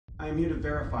I am here to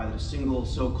verify that a single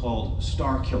so-called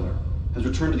star killer has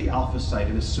returned to the Alpha site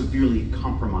in a severely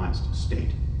compromised state.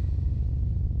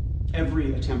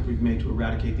 Every attempt we've made to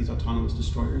eradicate these autonomous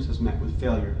destroyers has met with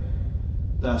failure.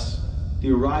 Thus,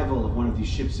 the arrival of one of these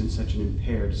ships in such an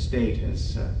impaired state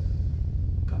has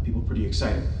got people pretty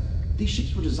excited. These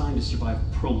ships were designed to survive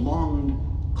prolonged,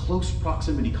 close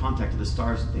proximity contact to the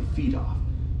stars that they feed off.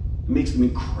 It makes them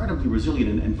incredibly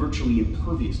resilient and virtually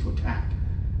impervious to attack.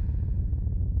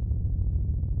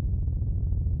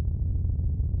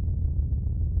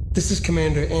 This is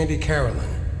Commander Andy Carolyn,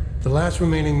 the last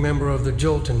remaining member of the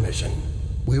Jolton mission.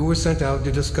 We were sent out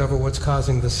to discover what's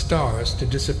causing the stars to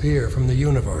disappear from the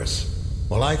universe.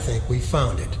 Well, I think we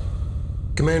found it.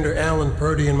 Commander Alan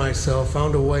Purdy and myself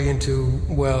found a way into,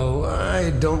 well, I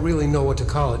don't really know what to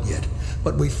call it yet,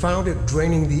 but we found it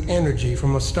draining the energy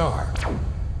from a star.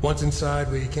 Once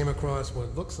inside, we came across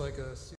what looks like a...